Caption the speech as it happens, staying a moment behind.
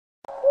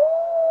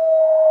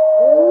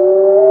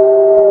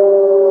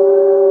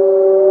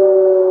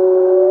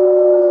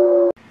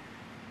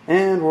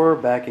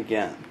back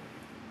again.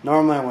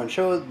 Normally I wouldn't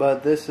show it,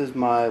 but this is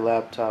my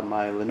laptop,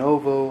 my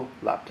Lenovo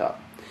laptop.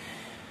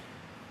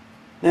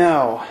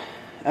 Now,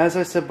 as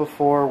I said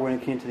before, when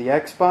it came to the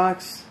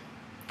Xbox,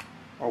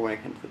 or when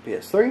it came to the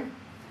PS3,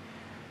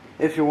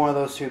 if you're one of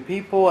those two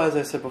people, as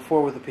I said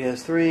before with the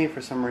PS3,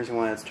 for some reason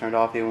when it's turned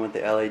off, even with the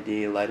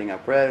LED lighting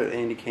up red,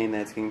 indicating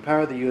that it's getting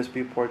power, the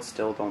USB ports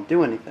still don't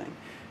do anything,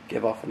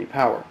 give off any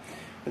power.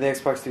 With the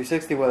Xbox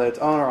 360, whether it's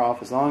on or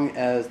off, as long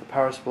as the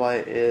power supply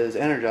is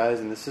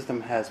energized and the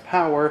system has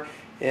power,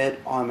 it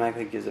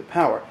automatically gives it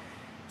power.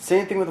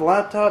 Same thing with the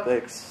laptop,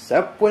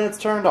 except when it's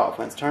turned off.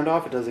 When it's turned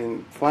off, it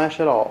doesn't flash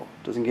at all.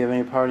 It doesn't give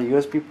any power to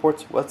USB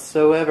ports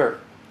whatsoever.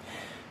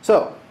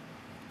 So,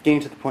 getting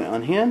to the point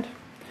on hand,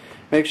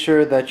 make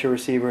sure that your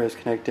receiver is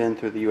connected in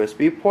through the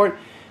USB port.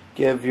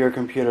 Give your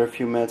computer a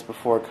few minutes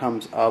before it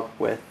comes up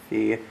with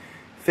the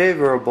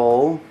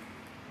favorable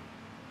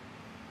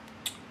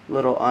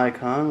little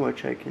icon,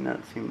 which I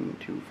cannot seem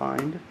to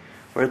find,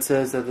 where it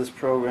says that this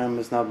program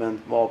has now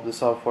been, well, the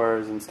software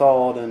is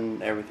installed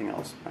and everything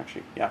else.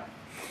 Actually, yeah.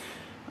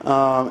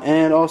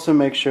 And also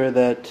make sure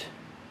that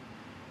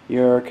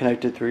you're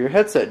connected through your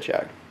headset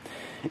jack.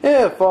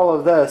 If all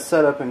of that is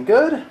set up and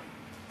good,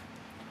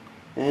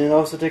 and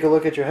also take a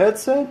look at your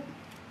headset.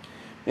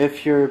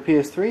 If you're a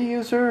PS3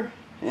 user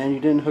and you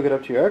didn't hook it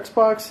up to your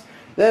Xbox,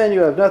 then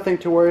you have nothing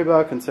to worry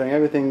about considering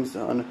everything's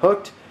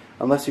unhooked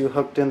unless you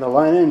hooked in the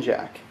line-in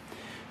jack.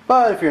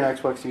 But if you're an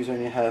Xbox user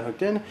and you have it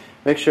hooked in,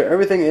 make sure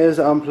everything is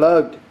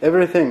unplugged.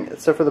 Everything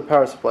except for the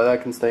power supply.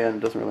 That can stay in, it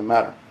doesn't really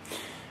matter.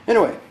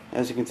 Anyway,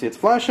 as you can see, it's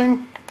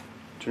flashing.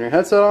 Turn your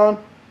headset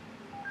on.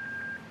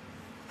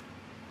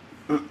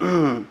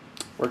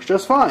 Works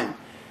just fine.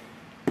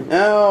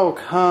 Now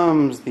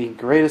comes the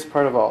greatest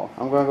part of all.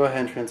 I'm going to go ahead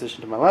and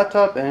transition to my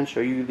laptop and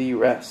show you the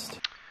rest.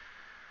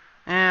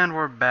 And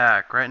we're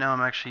back. Right now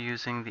I'm actually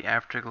using the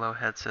Afterglow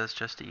headsets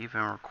just to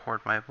even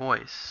record my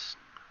voice.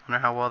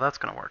 Wonder how well that's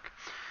going to work.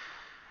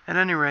 At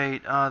any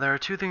rate, there are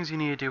two things you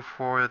need to do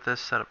for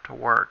this setup to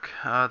work.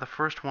 The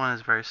first one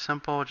is very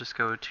simple. Just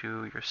go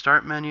to your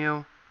Start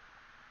menu.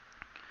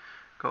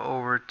 Go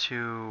over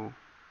to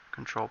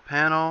Control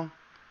Panel.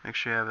 Make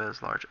sure you have it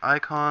as large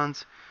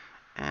icons.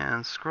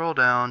 And scroll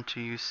down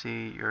till you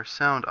see your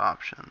sound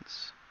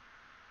options.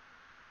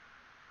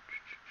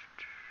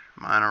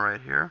 Mine are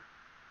right here.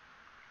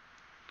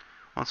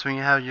 Once when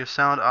you have your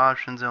sound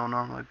options, it will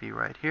normally be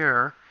right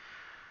here.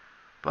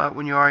 But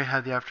when you already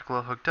have the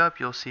Afterglow hooked up,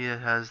 you'll see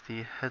it has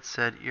the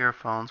headset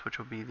earphones, which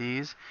will be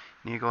these.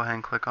 And you go ahead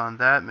and click on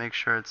that. Make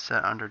sure it's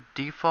set under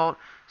default,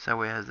 so that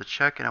way it has the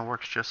check and it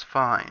works just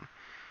fine.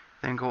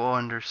 Then go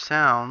under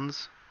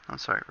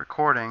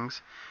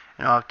recordings,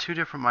 and I'll have two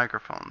different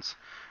microphones.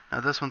 Now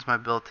this one's my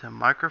built-in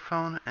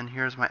microphone, and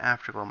here's my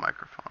Afterglow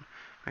microphone.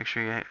 Make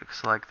sure you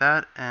select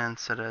that and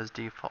set it as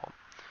default.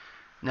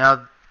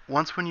 Now,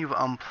 once when you've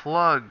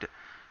unplugged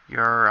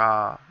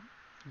your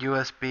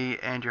USB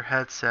and your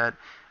headset,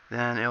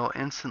 then it will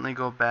instantly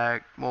go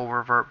back, will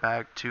revert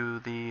back to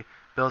the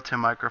built-in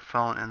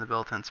microphone and the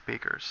built-in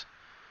speakers.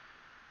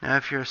 Now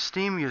if you're a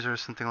Steam user or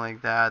something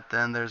like that,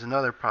 then there's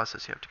another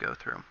process you have to go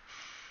through.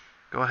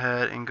 Go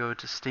ahead and go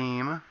to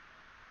Steam.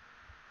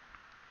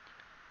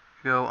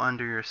 Go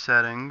under your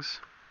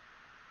settings,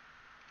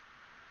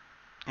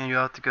 and you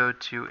have to go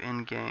to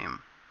in-game.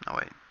 Oh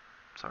wait,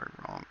 sorry,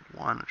 wrong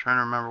one. I'm trying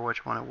to remember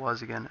which one it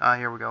was again.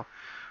 Here we go.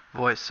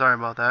 Voice, sorry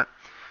about that.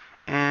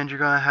 And you're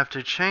going to have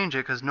to change it,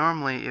 because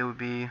normally it would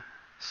be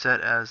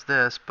set as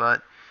this,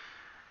 but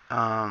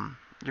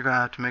you're going to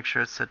have to make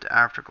sure it's set to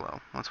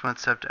Afterglow. Once when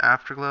it's set to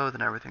Afterglow,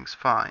 then everything's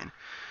fine.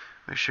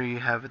 Make sure you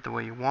have it the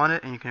way you want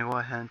it, and you can go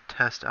ahead and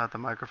test out the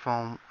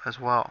microphone as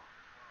well.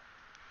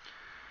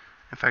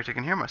 In fact, I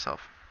can hear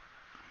myself.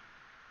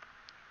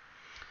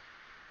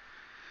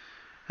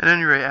 At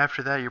any rate,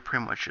 after that, you're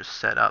pretty much just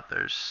set up.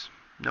 There's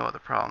no other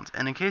problems.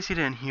 And in case you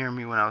didn't hear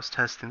me when I was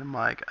testing the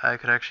mic, I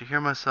could actually hear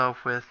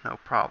myself with no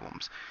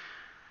problems.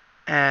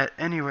 At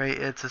any rate,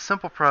 it's a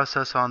simple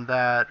process on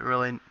that.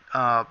 Really,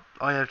 all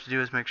you have to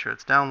do is make sure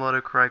it's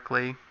downloaded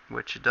correctly,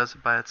 which it does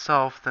it by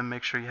itself. Then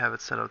make sure you have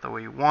it set up the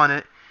way you want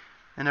it,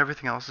 and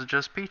everything else is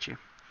just peachy,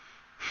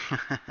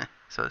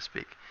 so to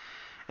speak.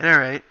 At any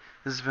rate,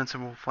 this has been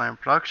Simple Flame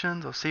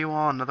Productions. I'll see you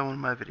all in another one of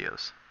my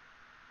videos.